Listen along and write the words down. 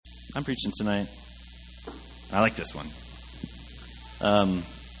I'm preaching tonight. I like this one. But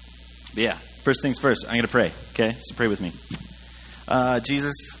yeah, first things first, I'm going to pray, okay? So pray with me.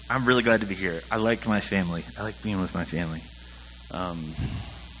 Jesus, I'm really glad to be here. I like my family. I like being with my family.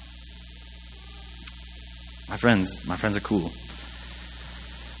 My friends are cool.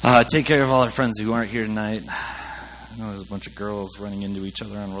 Take care of all our friends who aren't here tonight. I know there's a bunch of girls running into each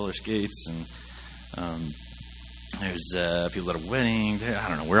other on roller skates, and there's people at a wedding. I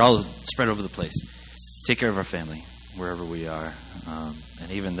don't know. We're all spread over the place. Take care of our family wherever we are.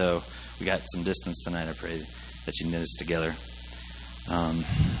 And even though we got some distance tonight, I pray that you knit us together.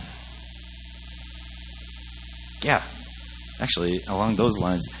 Yeah, actually, along those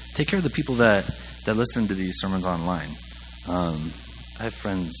lines, take care of the people that listen to these sermons online. I have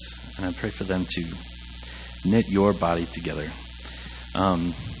friends, and I pray for them to knit your body together.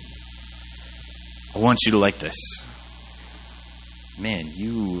 I want you to like this. Man,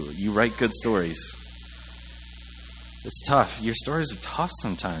 you write good stories. It's tough. Your stories are tough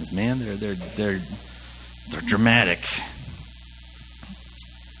sometimes, man. They're dramatic.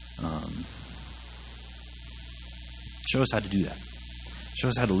 Show us how to do that. Show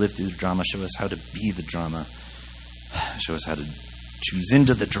us how to live through the drama. Show us how to be the drama. Show us how to choose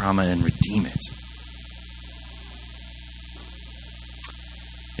into the drama and redeem it.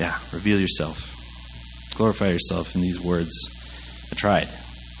 Yeah, reveal yourself. Glorify yourself in these words. I tried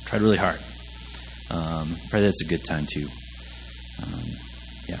really hard. Pray that it's a good time too.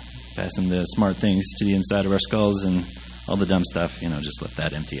 Fasten the smart things to the inside of our skulls, and all the dumb stuff, just let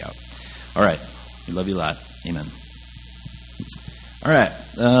that empty out. All right. We love you a lot. Amen. All right.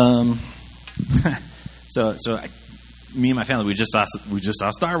 Me and my family, we just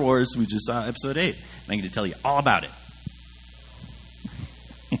saw Star Wars. We just saw Episode 8. And I'm going to tell you all about it.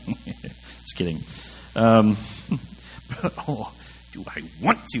 Just kidding. Do I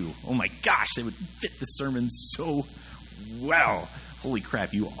want to? Oh my gosh, they would fit the sermon so well. Holy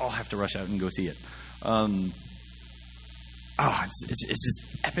crap, you all have to rush out and go see it. It's just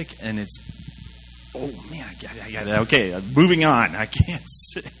epic, and it's, oh man, I got it. Okay, moving on. I can't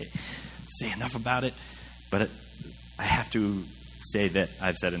say enough about it, but I have to say that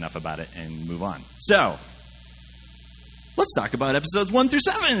I've said enough about it and move on. So, let's talk about episodes 1 through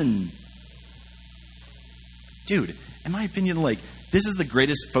 7. Dude, in my opinion, this is the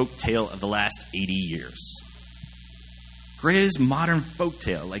greatest folk tale of the last 80 years. Greatest modern folk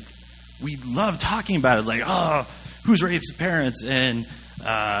tale. We love talking about it. Who's Rafe's parents? And,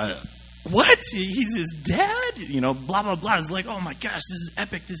 what? He's his dad? Blah, blah, blah. It's oh my gosh, this is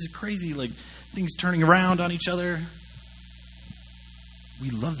epic. This is crazy. Things turning around on each other.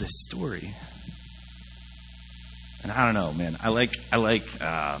 We love this story. And I don't know, man. I like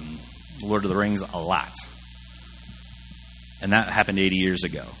Lord of the Rings a lot. And that happened 80 years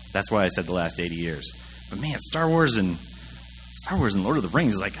ago. That's why I said the last 80 years. But man, Star Wars and Lord of the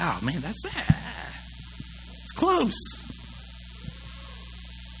Rings is oh man, it's close.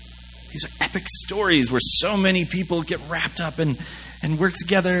 These are epic stories where so many people get wrapped up and work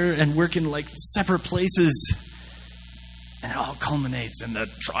together and work in separate places. And it all culminates in the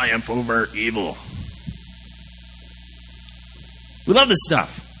triumph over evil. We love this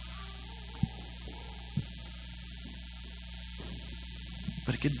stuff.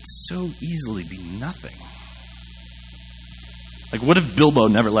 But it could so easily be nothing. What if Bilbo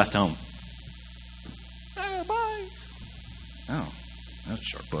never left home? Bye. Oh, that's a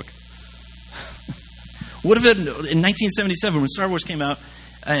short book. What if in 1977, when Star Wars came out,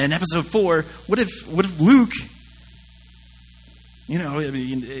 in Episode 4, what if Luke,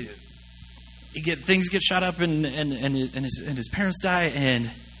 things get shot up and his parents die, and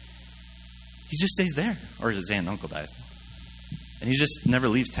he just stays there, or his aunt and uncle dies. And he just never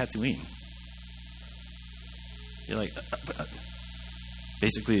leaves Tatooine. You're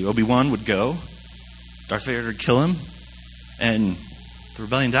basically Obi-Wan would go, Darth Vader would kill him, and the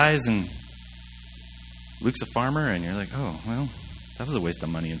rebellion dies, and Luke's a farmer, and you're oh, well, that was a waste of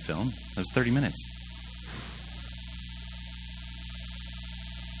money in film. That was 30 minutes.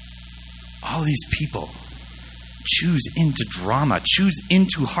 All these people choose into drama, choose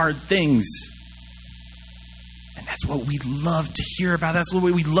into hard things. And that's what we love to hear about. That's what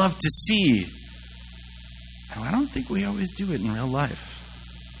we love to see. And I don't think we always do it in real life.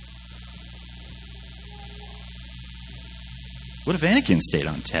 What if Anakin stayed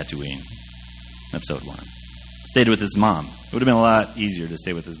on Tatooine in Episode 1? Stayed with his mom. It would have been a lot easier to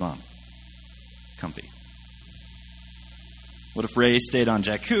stay with his mom. Comfy. What if Rey stayed on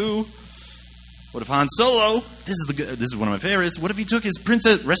Jakku? What if Han Solo? This is one of my favorites. What if he took his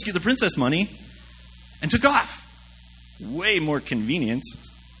rescue the princess money and took off? Way more convenient.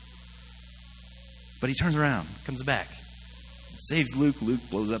 But he turns around, comes back, saves Luke. Luke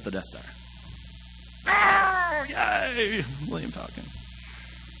blows up the Death Star. Oh, yay! Millennium Falcon.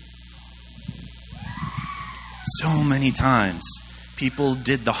 So many times, people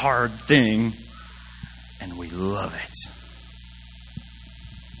did the hard thing, and we love it.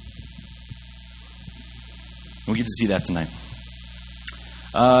 We get to see that tonight.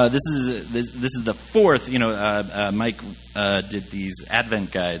 This is the fourth. Mike did these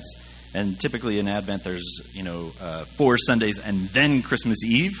Advent guides, and typically in Advent there's 4 Sundays and then Christmas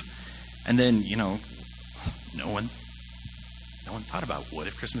Eve, and then no one thought about what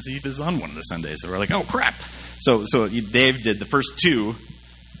if Christmas Eve is on one of the Sundays. So we're like, oh crap! So Dave did the first 2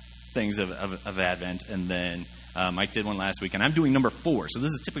 things of Advent, and then Mike did one last week, and I'm doing number 4. So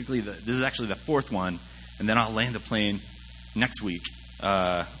this is actually the 4th one, and then I'll land the plane next week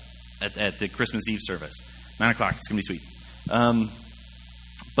at the Christmas Eve service, 9 o'clock. It's gonna be sweet.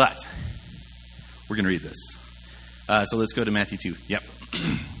 But we're gonna read this. So let's go to Matthew 2. Yep.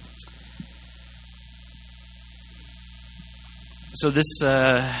 So this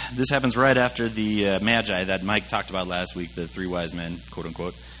happens right after the Magi that Mike talked about last week, the 3 wise men, quote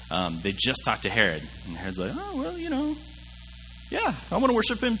unquote. They just talked to Herod, and Herod's like, oh well, yeah, I want to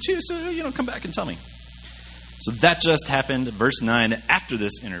worship him too. So come back and tell me. So that just happened. Verse 9. After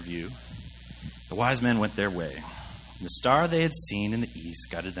this interview, the wise men went their way. The star they had seen in the east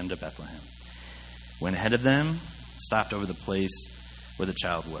guided them to Bethlehem. Went ahead of them, stopped over the place where the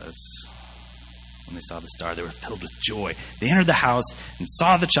child was. When they saw the star, they were filled with joy. They entered the house and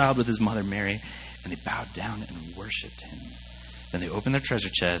saw the child with his mother Mary, and they bowed down and worshipped him. Then they opened their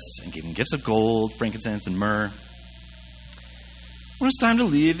treasure chests and gave him gifts of gold, frankincense, and myrrh. When it was time to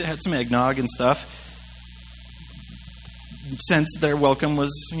leave, they had some eggnog and stuff. Since their welcome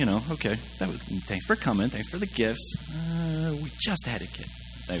was, okay, thanks for coming, thanks for the gifts. We just had a kid.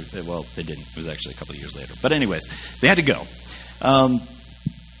 Well, they didn't. It was actually a couple of years later. But anyways, they had to go.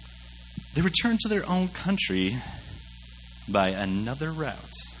 They returned to their own country by another route.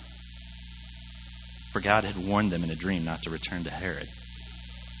 For God had warned them in a dream not to return to Herod.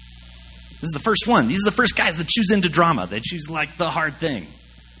 This is the first one. These are the first guys that choose into drama. They choose like the hard thing.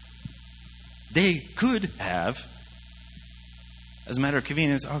 They could have, as a matter of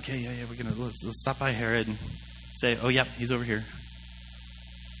convenience, okay, yeah, let's stop by Herod and say, oh, yep, he's over here.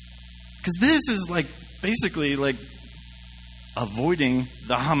 Because this is basically avoiding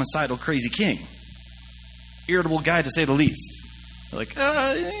the homicidal crazy king. Irritable guy, to say the least. They're like,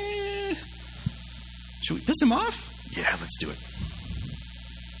 should we piss him off? Yeah, let's do it.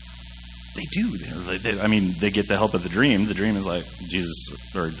 They do. They get the help of the dream. The dream is like Jesus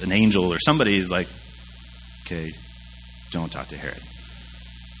or an angel or somebody is like, okay, don't talk to Herod.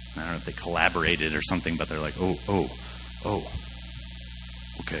 I don't know if they collaborated or something, but they're like, oh,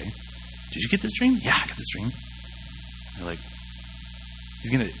 okay. Did you get this dream? Yeah, I got this dream. They're like,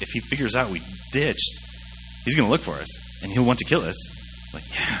 if he figures out we ditched, he's gonna look for us and he'll want to kill us. Like,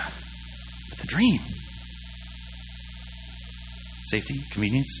 yeah, but the dream, safety,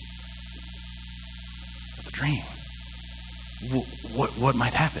 convenience, but the dream. What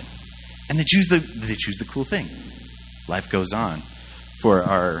might happen? And they choose the cool thing. Life goes on for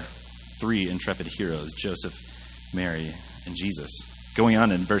our 3 intrepid heroes, Joseph, Mary, and Jesus. Going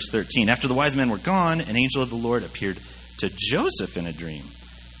on in verse 13. After the wise men were gone, an angel of the Lord appeared to Joseph in a dream.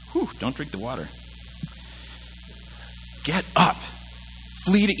 Don't drink the water. Get up.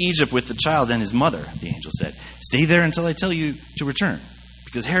 Flee to Egypt with the child and his mother, the angel said. Stay there until I tell you to return,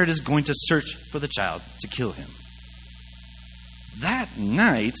 because Herod is going to search for the child to kill him. That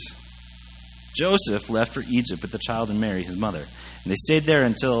night, Joseph left for Egypt with the child and Mary, his mother. And they stayed there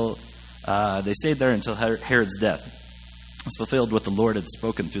until Herod's death. It's fulfilled what the Lord had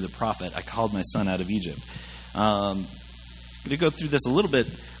spoken through the prophet. I called my son out of Egypt. I'm going to go through this a little bit,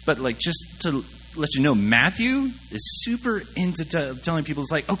 but just to let you know, Matthew is super into telling people,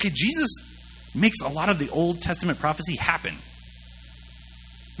 it's like, okay, Jesus makes a lot of the Old Testament prophecy happen.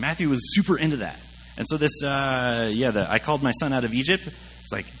 Matthew was super into that. And so this, I called my son out of Egypt.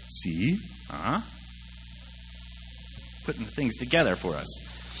 It's like, see? Putting things together for us.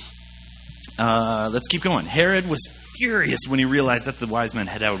 Let's keep going. Herod was furious when he realized that the wise men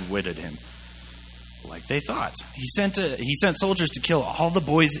had outwitted him, like they thought. He sent soldiers to kill all the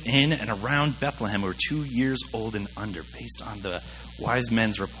boys in and around Bethlehem who were 2 years old and under, based on the wise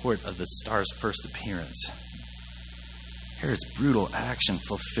men's report of the star's first appearance. Herod's brutal action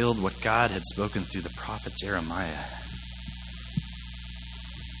fulfilled what God had spoken through the prophet Jeremiah.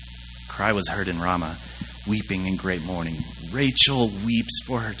 Cry was heard in Ramah, weeping in great mourning. Rachel weeps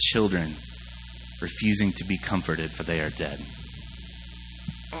for her children, refusing to be comforted, for they are dead.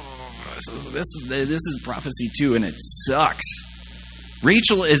 Oh. this is prophecy too, and it sucks.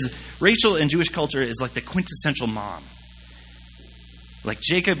 Rachel in Jewish culture is like the quintessential mom. Like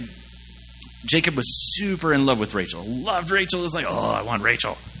Jacob was super in love with Rachel. Loved Rachel. Is like, oh, I want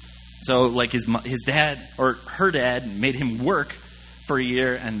Rachel. So like his dad or her dad made him work for a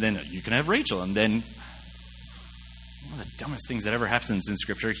year, and then you can have Rachel. And then one of the dumbest things that ever happens in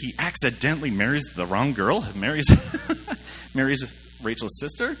Scripture, he accidentally marries the wrong girl. Marries Rachel's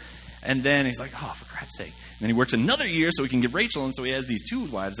sister. And then he's like, oh, for crap's sake. And then he works another year so he can get Rachel, and so he has these two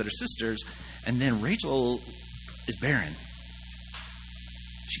wives that are sisters. And then Rachel is barren.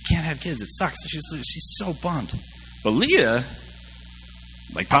 She can't have kids. It sucks. She's so bummed. But Leah,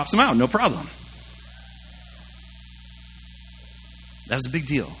 like, pops him out, no problem. That was a big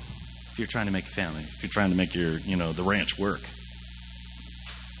deal if you're trying to make a family, if you're trying to make your, the ranch work.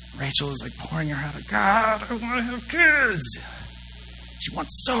 Rachel is like pouring her heart out, God, I want to have kids. She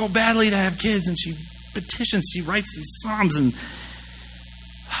wants so badly to have kids, and she petitions, she writes these psalms and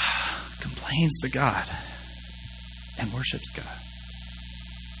complains to God and worships God.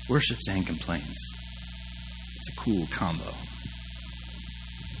 Worships and complains. It's a cool combo.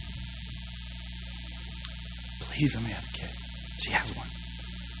 Please let me have a kid. She has one.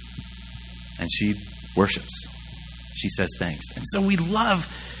 And she worships. She says thanks. And so we love,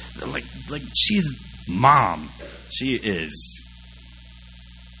 like she's mom. She is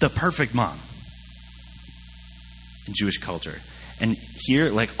the perfect mom in Jewish culture. And here,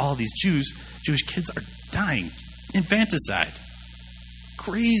 like all these Jewish kids are dying. Infanticide.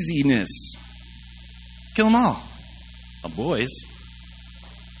 Craziness. Kill them all. The boys.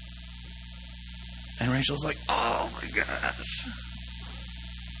 And Rachel's like, oh my gosh.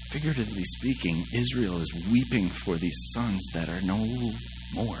 Figuratively speaking, Israel is weeping for these sons that are no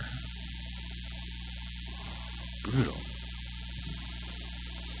more. Brutal.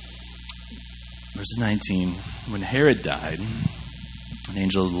 Verse 19, when Herod died, an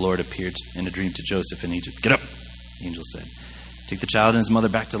angel of the Lord appeared in a dream to Joseph in Egypt. Get up, the angel said. Take the child and his mother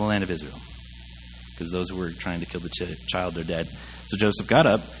back to the land of Israel, because those who were trying to kill the child are dead. So Joseph got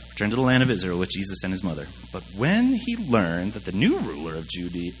up, returned to the land of Israel with Jesus and his mother. But when he learned that the new ruler of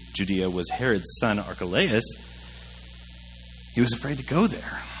Judea was Herod's son Archelaus, he was afraid to go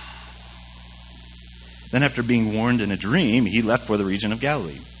there. Then after being warned in a dream, he left for the region of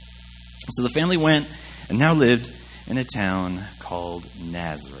Galilee. So the family went and now lived in a town called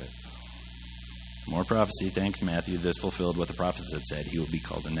Nazareth. More prophecy, thanks Matthew. This fulfilled what the prophets had said. He will be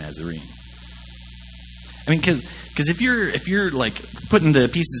called a Nazarene. I mean, because if you're like putting the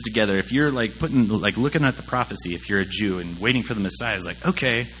pieces together, if you're like looking at the prophecy, if you're a Jew and waiting for the Messiah, it's like,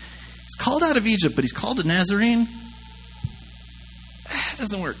 okay, he's called out of Egypt, but he's called a Nazarene. It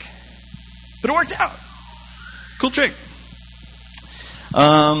doesn't work, but it worked out. Cool trick.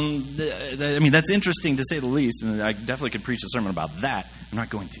 I mean, that's interesting to say the least, and I definitely could preach a sermon about that. I'm not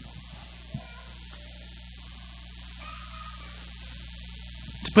going to.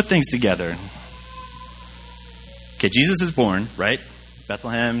 To put things together. Okay, Jesus is born, right?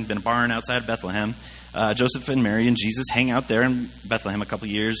 Bethlehem, been a barn outside Bethlehem. Joseph and Mary and Jesus hang out there in Bethlehem a couple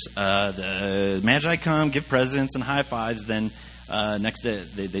years. The Magi come, give presents and high fives. Then next day,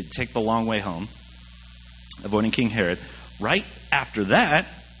 they take the long way home, avoiding King Herod. Right after that,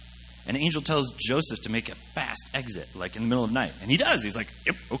 an angel tells Joseph to make a fast exit, like in the middle of the night. And he does. He's like,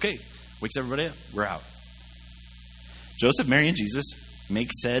 yep, okay. Wakes everybody up. We're out. Joseph, Mary, and Jesus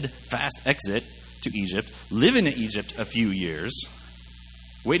make said fast exit to Egypt, live in Egypt a few years,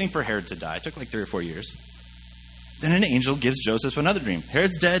 waiting for Herod to die. It took like 3 or 4 years. Then an angel gives Joseph another dream.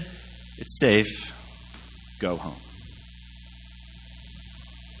 Herod's dead. It's safe. Go home.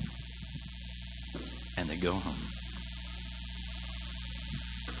 And they go home.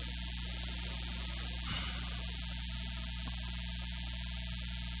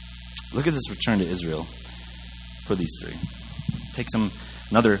 Look at this return to Israel for these three. It takes them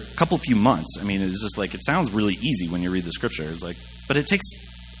another few months. I mean, it's just like, it sounds really easy when you read the scripture. It's like, but it's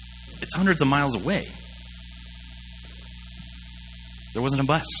hundreds of miles away. There wasn't a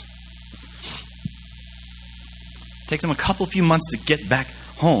bus. It takes them a few months to get back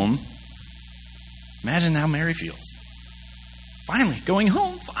home. Imagine how Mary feels. Finally, going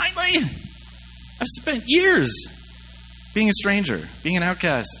home. Finally! I've spent years being a stranger, being an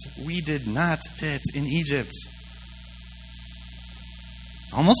outcast. We did not fit in Egypt.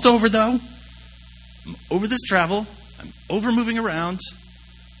 It's almost over, though. I'm over this travel. I'm over moving around.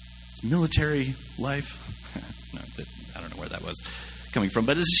 It's military life. No, I don't know where that was coming from,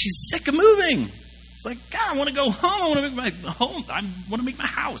 but she's sick of moving. It's like, God, I want to go home. I want to make my home. I want to make my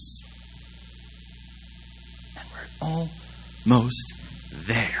house. And we're almost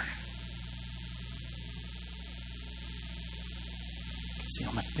there. see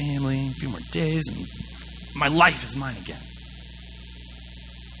all my family, a few more days, and my life is mine again.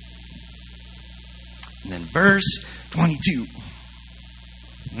 And then verse 22.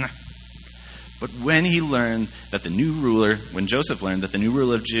 But when Joseph learned that the new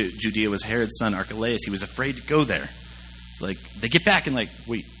ruler of Judea was Herod's son Archelaus, he was afraid to go there. It's like, they get back and like,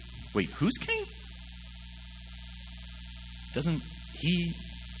 wait, who's king? Doesn't he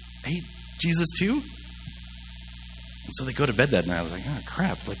hate Jesus too? And so they go to bed that night. I was like, oh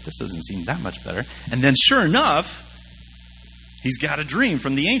crap, like this doesn't seem that much better. And then sure enough, he's got a dream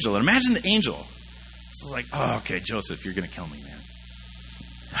from the angel. And imagine the angel. It's like, oh, okay, Joseph, you're going to kill me, man.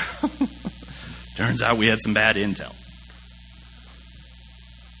 Turns out we had some bad intel.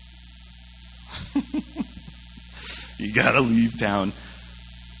 You got to leave town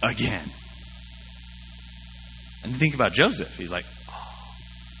again. And think about Joseph. He's like, oh,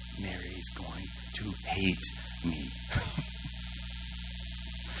 Mary's going to hate me.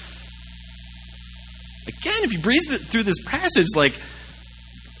 Again, if you breeze through this passage, like,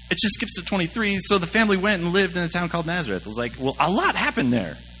 it just skips to 23. So the family went and lived in a town called Nazareth. It was like, well, a lot happened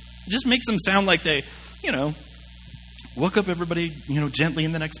there. It just makes them sound like they, woke up everybody, gently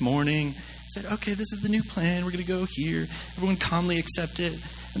in the next morning, said, okay, this is the new plan. We're going to go here. Everyone calmly accepted.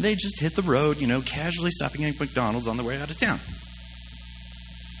 And they just hit the road, casually stopping at McDonald's on the way out of town.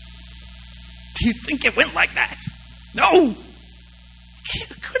 Do you think it went like that? No!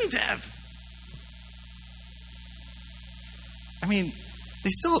 It couldn't have. They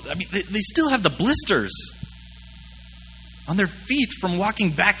still have the blisters on their feet from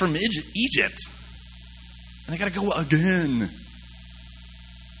walking back from Egypt. And they got to go again.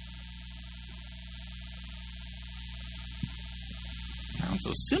 Sounds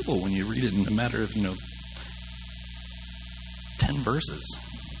so simple when you read it in a matter of, 10 verses.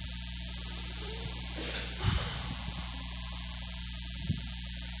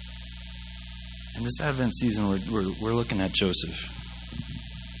 In this Advent season, we're looking at Joseph.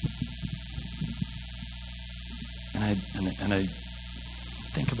 And I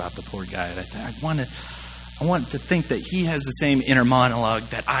think about the poor guy. I want to think that he has the same inner monologue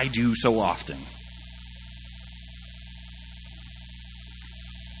that I do so often.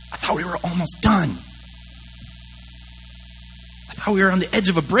 I thought we were almost done. I thought we were on the edge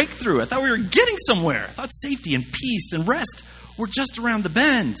of a breakthrough. I thought we were getting somewhere. I thought safety and peace and rest were just around the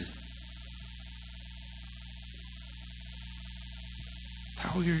bend. I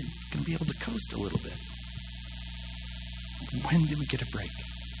thought we were going to be able to coast a little bit. When did we get a break?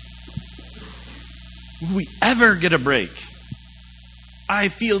 Will we ever get a break? I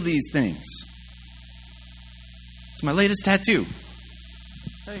feel these things. It's my latest tattoo.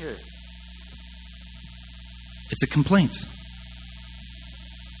 Right here. It's a complaint.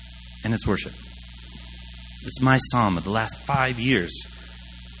 And it's worship. It's my psalm of the last 5 years.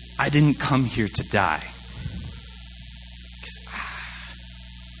 I didn't come here to die.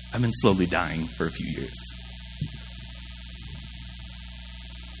 I've been slowly dying for a few years.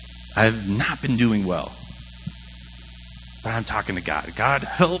 I've not been doing well. But I'm talking to God. God,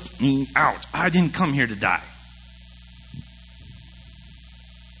 help me out. I didn't come here to die.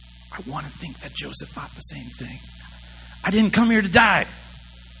 I want to think that Joseph thought the same thing. I didn't come here to die.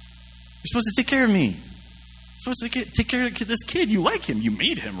 You're supposed to take care of me. You're supposed to take care of this kid. You like him. You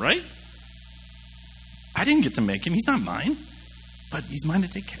made him, right? I didn't get to make him. He's not mine. But he's mine to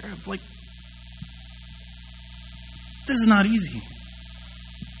take care of. Like, this is not easy.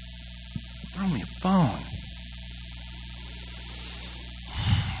 Throw me a bone.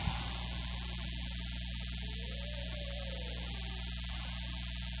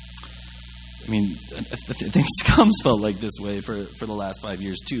 I think Scums felt like this way for the last 5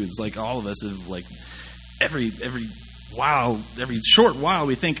 years too. It's like all of us have, like, every short while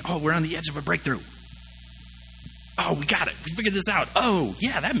we think, oh, we're on the edge of a breakthrough. Oh, we got it. We figured this out. Oh,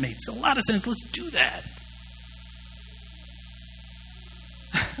 yeah, that makes a lot of sense. Let's do that.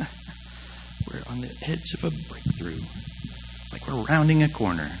 We're on the edge of a breakthrough. It's like we're rounding a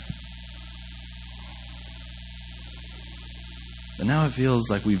corner. But now it feels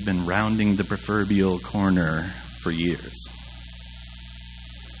like we've been rounding the proverbial corner for years.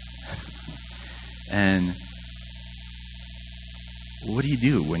 And what do you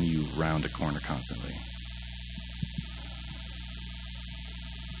do when you round a corner constantly?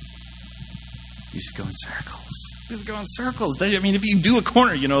 You just go in circles. You just go in circles. If you do a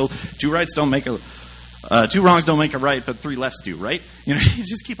corner, two wrongs don't make a right, but three lefts do, right? You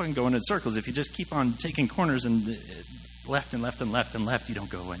just keep on going in circles. If you just keep on taking corners and left and left and left and left, you don't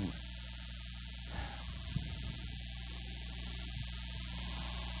go anywhere.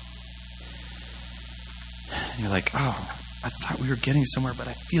 You're like, oh, I thought we were getting somewhere, but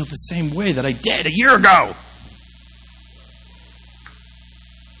I feel the same way that I did a year ago.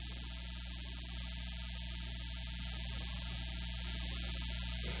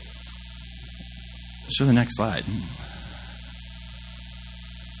 Show the next slide.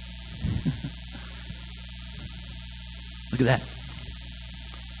 Look at that.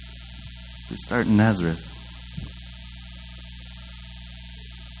 We start in Nazareth.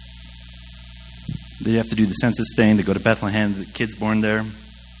 They have to do the census thing. They go to Bethlehem. The kid's born there.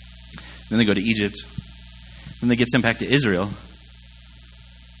 Then they go to Egypt. Then they get sent back to Israel.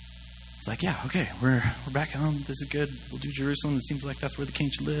 It's like, yeah, okay, we're back home. This is good. We'll do Jerusalem. It seems like that's where the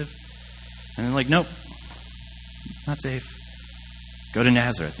king should live. And they're like, nope, not safe. Go to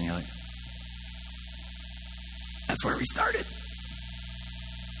Nazareth. And you're like, that's where we started.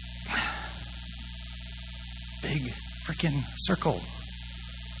 Big freaking circle.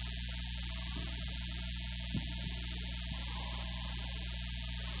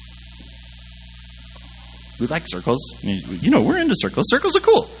 We like circles. You know, we're into circles. Circles are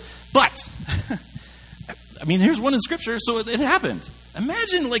cool. But, I mean, here's one in Scripture, so it happened.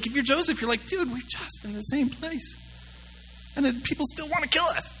 Imagine, like, if you're Joseph, you're like, dude, we're just in the same place. And then people still want to kill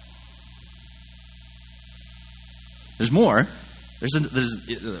us. There's more. There's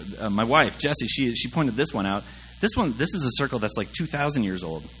my wife, Jessie, she pointed this one out. This is a circle that's like 2,000 years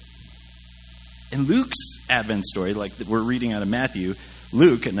old. In Luke's Advent story, like we're reading out of Matthew,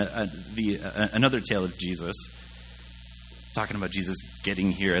 Luke, and another tale of Jesus, talking about Jesus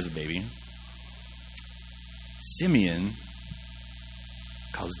getting here as a baby. Simeon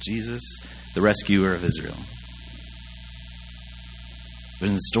calls Jesus the rescuer of Israel. But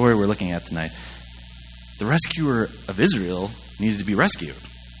in the story we're looking at tonight, the rescuer of Israel needed to be rescued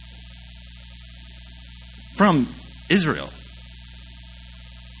from Israel.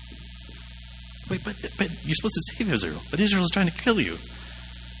 Wait, but you're supposed to save Israel. But Israel's trying to kill you.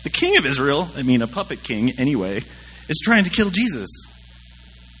 The king of Israel, a puppet king anyway, is trying to kill Jesus.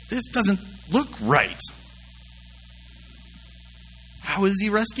 This doesn't look right. How is he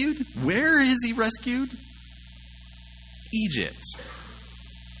rescued? Where is he rescued? Egypt.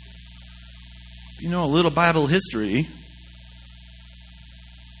 If you know a little Bible history,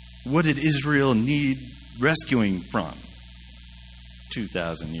 what did Israel need rescuing from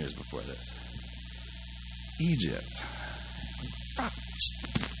 2,000 years before this? Egypt. How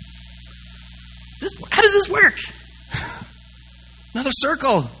does this work? Another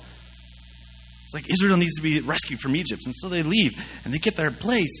circle. It's like Israel needs to be rescued from Egypt, and so they leave, and they get their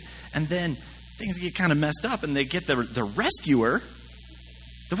place, and then things get kind of messed up, and they get the rescuer.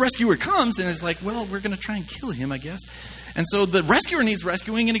 The rescuer comes, and is like, well, we're going to try and kill him, I guess. And so the rescuer needs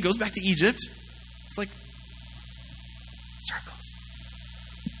rescuing, and he goes back to Egypt. It's like circles.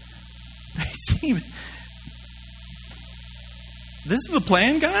 They seem... This is the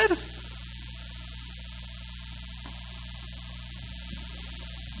plan, God?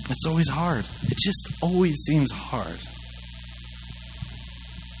 It's always hard. It just always seems hard.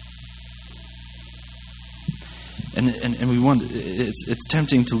 And we want it's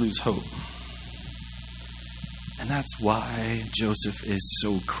tempting to lose hope. And that's why Joseph is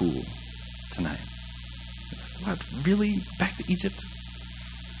so cool tonight. What, really? Back to Egypt?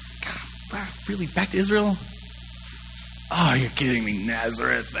 God, wow, really? Back to Israel? Oh, you're kidding me.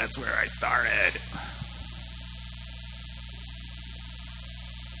 Nazareth, that's where I started.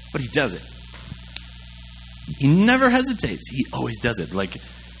 But he does it. He never hesitates. He always does it. Like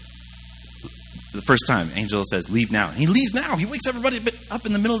the first time, angel says, leave now. And he leaves now. He wakes everybody up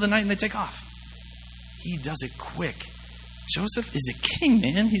in the middle of the night and they take off. He does it quick. Joseph is a king,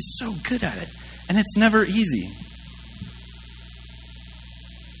 man. He's so good at it. And it's never easy.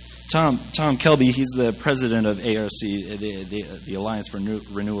 Tom Kelby, he's the president of ARC, the Alliance for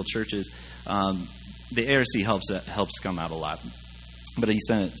Renewal Churches. The ARC helps come out a lot. But he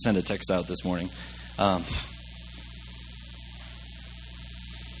sent a text out this morning.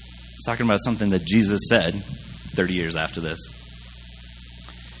 He's talking about something that Jesus said 30 years after this.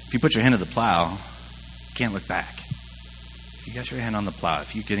 If you put your hand to the plow, you can't look back. If you got your hand on the plow,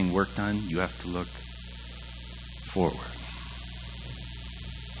 if you're getting work done, you have to look forward.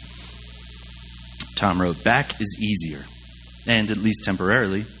 Tom wrote, back is easier, and at least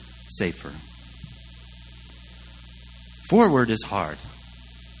temporarily, safer. Forward is hard.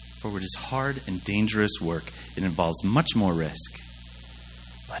 Forward is hard and dangerous work. It involves much more risk,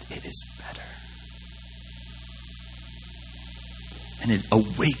 but it is better. And it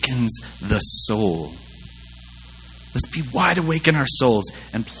awakens the soul. Let's be wide awake in our souls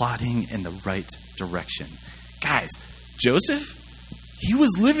and plotting in the right direction. Guys, Joseph, he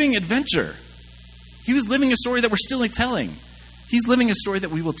was living adventure. He was living a story that we're still telling. He's living a story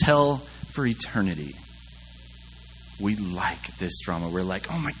that we will tell for eternity. We like this drama. We're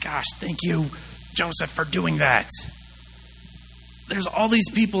like, oh my gosh, thank you, Joseph, for doing that. There's all these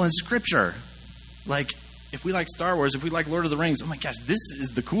people in Scripture. Like, if we like Star Wars, if we like Lord of the Rings, oh my gosh, this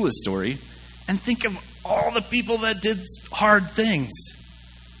is the coolest story. And think of all the people that did hard things.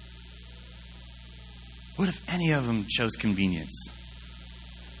 What if any of them chose convenience?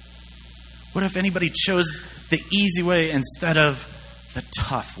 What if anybody chose the easy way instead of the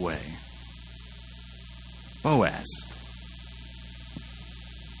tough way? Boaz,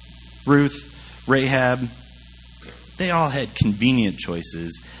 Ruth, Rahab, they all had convenient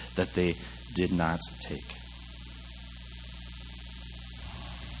choices that they did not take.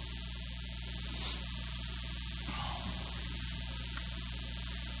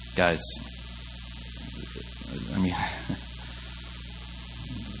 Guys, I mean,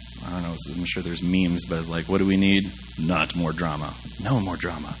 I don't know, I'm sure there's memes, but it's like, what do we need? Not more drama. No more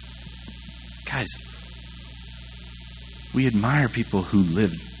drama. Guys, we admire people who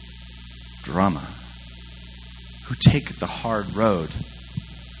live drama, who take the hard road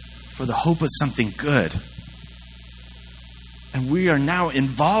for the hope of something good. And we are now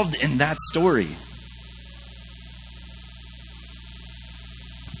involved in that story.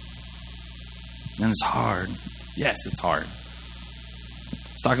 And it's hard. Yes, it's hard. I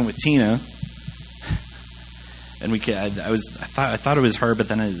was talking with Tina, and I thought it was her, but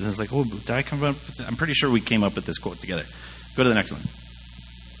then I was like, oh, did I come up with it? I'm pretty sure we came up with this quote together. Go to the next one.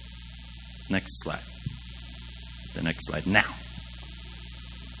 Next slide. The next slide now.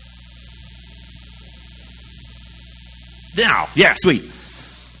 Now, yeah, sweet.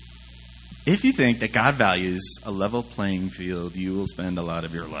 If you think that God values a level playing field, you will spend a lot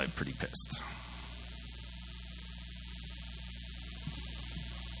of your life pretty pissed.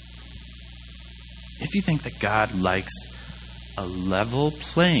 If you think that God likes a level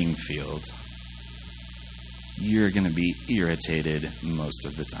playing field, you're going to be irritated most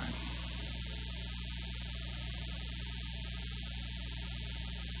of the time.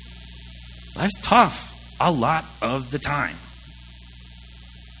 Life's tough a lot of the time.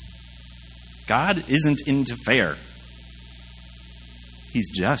 God isn't into fair. He's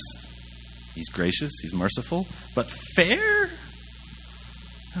just. He's gracious. He's merciful. But fair?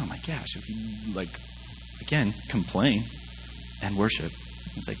 Oh my gosh. If you, again, complain and worship,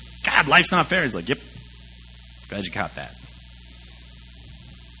 it's like, God, life's not fair. He's like, yep. Glad you caught that.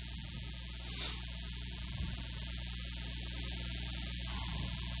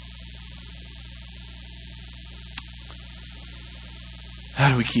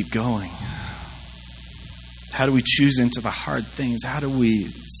 How do we keep going? How do we choose into the hard things? How do we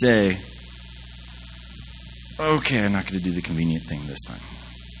say, okay, I'm not going to do the convenient thing this time.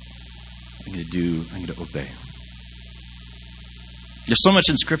 I'm going to obey. There's so much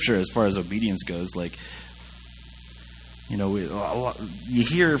in Scripture as far as obedience goes. Like, you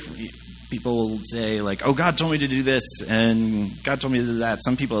hear people say, like, oh, God told me to do this, and God told me to do that.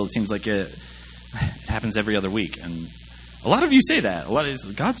 Some people, it seems like it happens every other week. And a lot of you say that. A lot of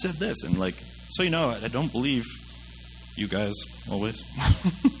you, God said this. And, so I don't believe you guys always.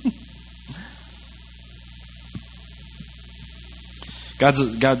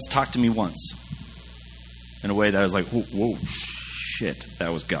 God's talked to me once in a way that I was like, whoa, shit,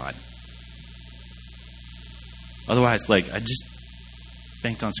 that was God. Otherwise, I just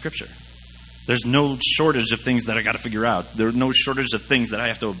banked on Scripture. There's no shortage of things that I got to figure out. There's no shortage of things that I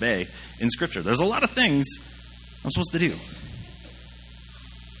have to obey in Scripture. There's a lot of things I'm supposed to do.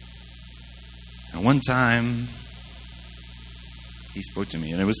 And one time, he spoke to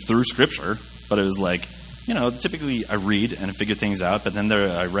me, and it was through Scripture, but it was typically I read and I figure things out, but then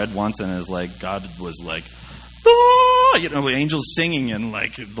I read once, and it was like, God was like, ah! Angels singing, and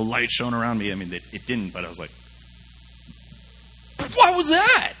the light shone around me. I mean, it didn't, but I was like, what was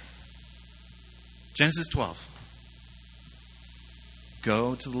that? Genesis 12.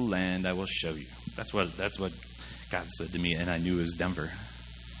 Go to the land I will show you. That's what God said to me, and I knew it was Denver.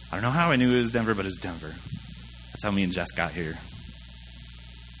 I don't know how I knew it was Denver, but it was Denver. That's how me and Jess got here.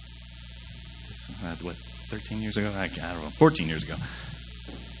 13 years ago? I don't know, 14 years ago.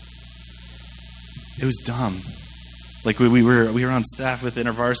 It was dumb. We were on staff with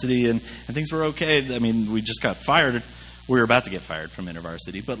InterVarsity, and things were okay. I mean, we just got fired. We were about to get fired from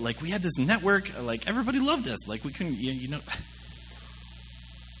InterVarsity, but we had this network. Everybody loved us. We couldn't,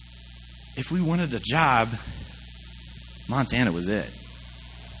 if we wanted a job, Montana was it.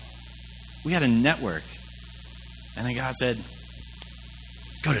 We had a network. And then God said,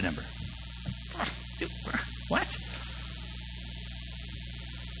 go to Denver. What?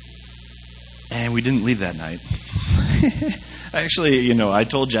 And we didn't leave that night. Actually, I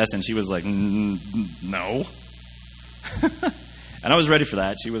told Jess, and she was like, no. And I was ready for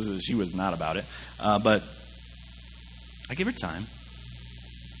that. She was not about it. But I gave her time.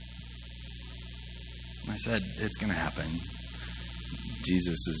 I said, it's going to happen.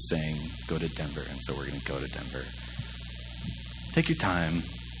 Jesus is saying, go to Denver, and so we're going to go to Denver. Take your time.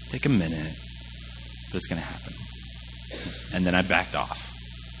 Take a minute. But it's going to happen. And then I backed off.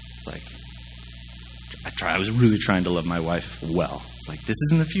 It's like, I was really trying to love my wife well. It's like, this is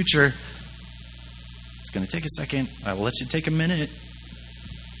in the future. It's going to take a second. I will let you take a minute.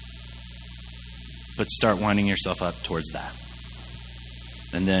 But start winding yourself up towards that.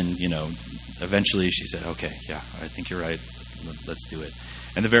 And then, eventually she said, okay, yeah, I think you're right. Let's do it.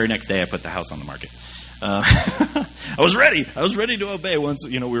 And the very next day I put the house on the market. I was ready. I was ready to obey once,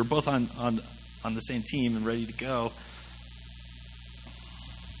 we were both on the same team and ready to go.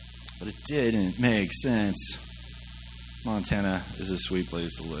 But it didn't make sense. Montana is a sweet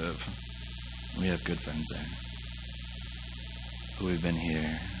place to live. We have good friends there. But we've been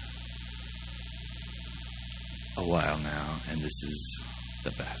here a while now, and this is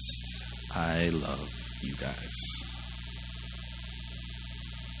the best. I love you guys.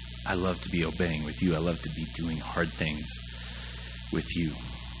 I love to be obeying with you. I love to be doing hard things with you.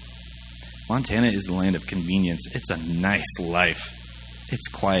 Montana is the land of convenience. It's a nice life. It's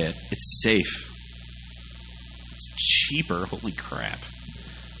quiet. It's safe. It's cheaper. Holy crap.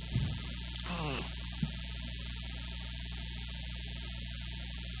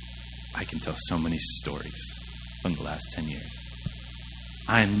 I can tell so many stories from the last 10 years.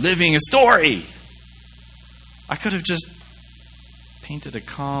 I'm living a story. I could have just painted a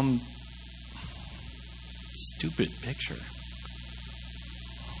calm, stupid picture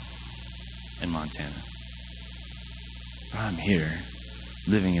in Montana. But I'm here,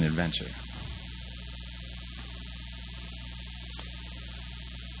 living an adventure.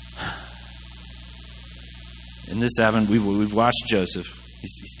 In this Advent, we've watched Joseph.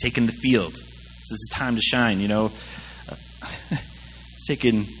 He's taken the field. This is his time to shine, He's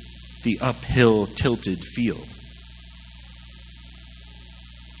taken the uphill, tilted field.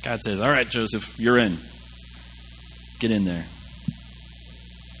 God says, all right, Joseph, you're in. Get in there.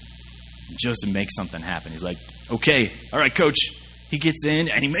 And Joseph makes something happen. He's like, okay, all right, coach. He gets in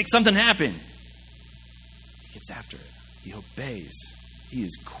and he makes something happen. He gets after it. He obeys. He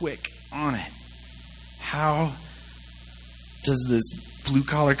is quick on it. How does this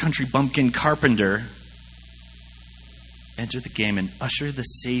blue-collar country bumpkin carpenter enter the game and usher the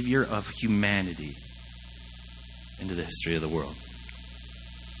Savior of humanity into the history of the world?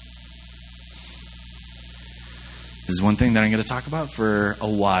 This is one thing that I'm going to talk about for a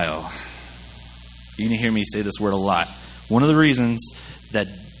while. You're going to hear me say this word a lot. One of the reasons that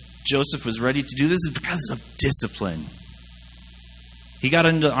Joseph was ready to do this is because of discipline. He got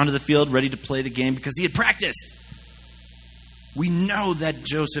onto the field ready to play the game because he had practiced. We know that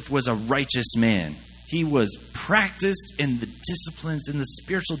Joseph was a righteous man. He was practiced in the disciplines, in the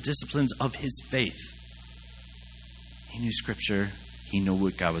spiritual disciplines of his faith. He knew Scripture. He knew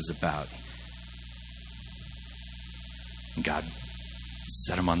what God was about. And God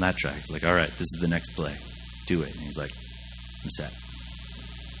set him on that track. He's like, all right, this is the next play. Do it. And he's like, I'm set.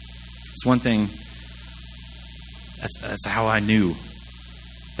 It's one thing. That's how I knew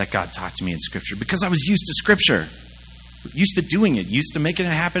that God talked to me in Scripture. Because I was used to Scripture. Used to doing it. Used to making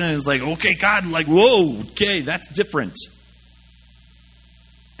it happen. And it's like, okay, God, like, whoa, okay, that's different.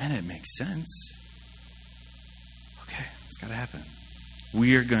 And it makes sense. Okay, it's got to happen.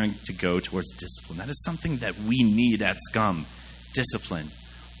 We are going to go towards discipline. That is something that we need at Scum. Discipline.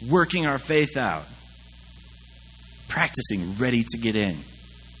 Working our faith out. Practicing, ready to get in.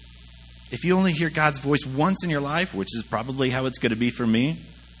 If you only hear God's voice once in your life, which is probably how it's going to be for me,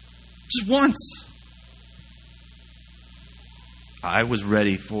 just once. I was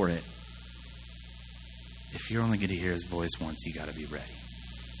ready for it. If you're only going to hear his voice once, you got to be ready.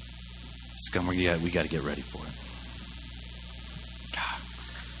 Scum, we got to get ready for it. God,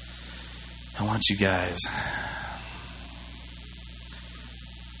 I want you guys.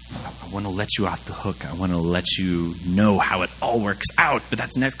 I want to let you off the hook. I want to let you know how it all works out. But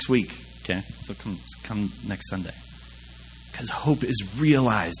that's next week. Okay? So come next Sunday. Because hope is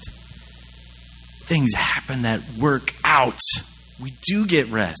realized. Things happen that work out. We do get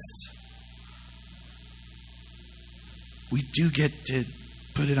rest. We do get to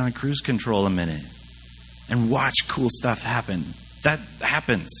put it on cruise control a minute and watch cool stuff happen. That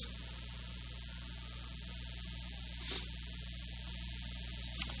happens.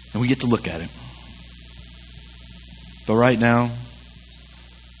 And we get to look at it. But right now,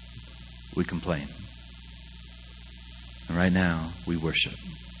 we complain. And right now, we worship. At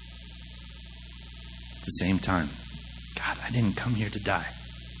the same time, God, I didn't come here to die.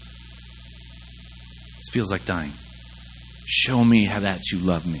 This feels like dying. Show me how that you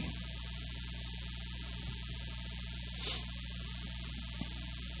love me.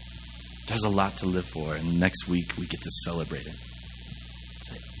 There's a lot to live for, and next week we get to celebrate it.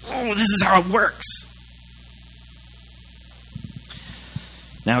 It's like, oh, this is how it works.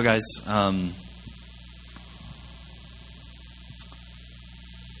 Now, guys, I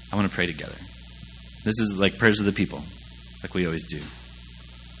want to pray together. This is like prayers of the people, like we always do.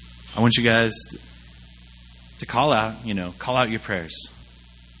 I want you guys to call out your prayers.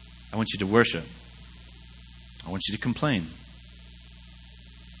 I want you to worship. I want you to complain.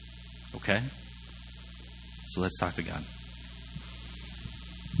 Okay? So let's talk to God.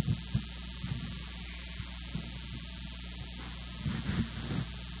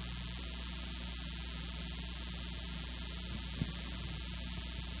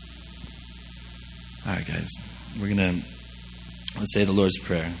 All right, guys. Let's say the Lord's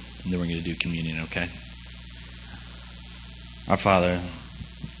Prayer, and then we're going to do communion, okay? Our Father,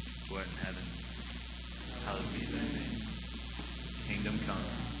 who art in heaven, hallowed be thy name. Kingdom come,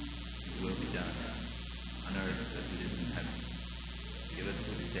 your will be done, on earth as it is in heaven. Give us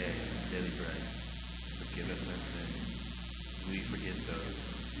this day our daily bread. Forgive us our sins, as we forgive those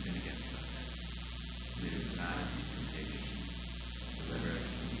who sin against us. Lead us not into temptation, deliver us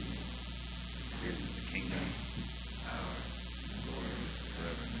from evil. For yours is the kingdom, power, and glory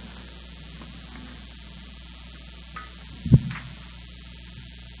forever.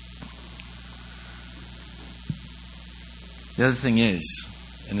 The other thing is,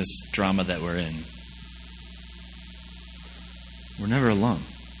 in this drama that we're in, we're never alone.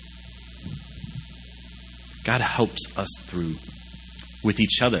 God helps us through with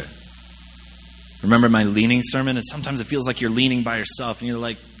each other. Remember my leaning sermon? And sometimes it feels like you're leaning by yourself, and you're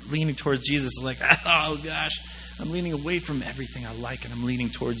like leaning towards Jesus, like, oh gosh, I'm leaning away from everything I like, and I'm leaning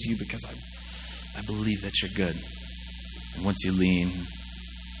towards you because I believe that you're good. And once you lean,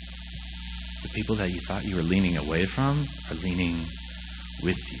 the people that you thought you were leaning away from are leaning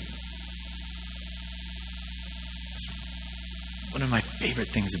with you. That's one of my favorite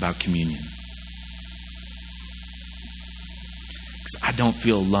things about communion. Because I don't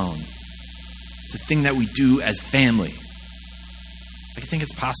feel alone. It's a thing that we do as family. I think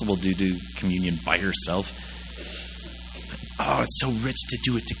it's possible to do communion by yourself. But, oh, it's so rich to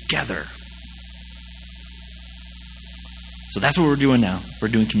do it together. So that's what we're doing now. We're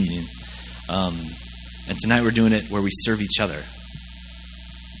doing communion. And tonight we're doing it where we serve each other.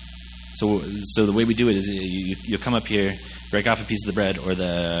 So the way we do it is you'll come up here, break off a piece of the bread or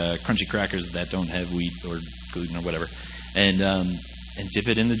the crunchy crackers that don't have wheat or gluten or whatever, and dip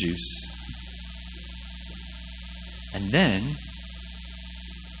it in the juice. And then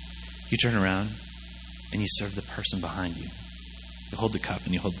you turn around and you serve the person behind you. You hold the cup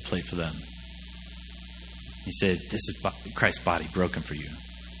and you hold the plate for them. You say, this is Christ's body broken for you.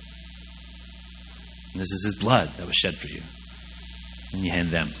 And this is his blood that was shed for you. And you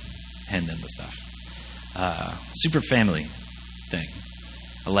hand them the stuff. Super family thing.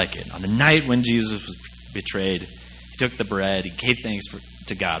 I like it. On the night when Jesus was betrayed, he took the bread, he gave thanks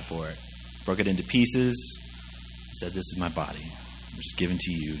to God for it, broke it into pieces, and said, this is my body. I'm just given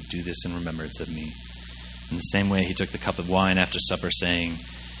to you. Do this in remembrance of me. In the same way, he took the cup of wine after supper, saying,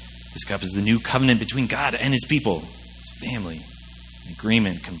 this cup is the new covenant between God and his people, his family. An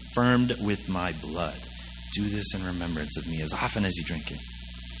agreement confirmed with my blood. Do this in remembrance of me as often as you drink it.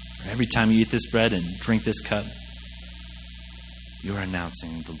 For every time you eat this bread and drink this cup, you are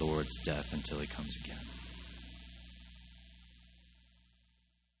announcing the Lord's death until he comes again.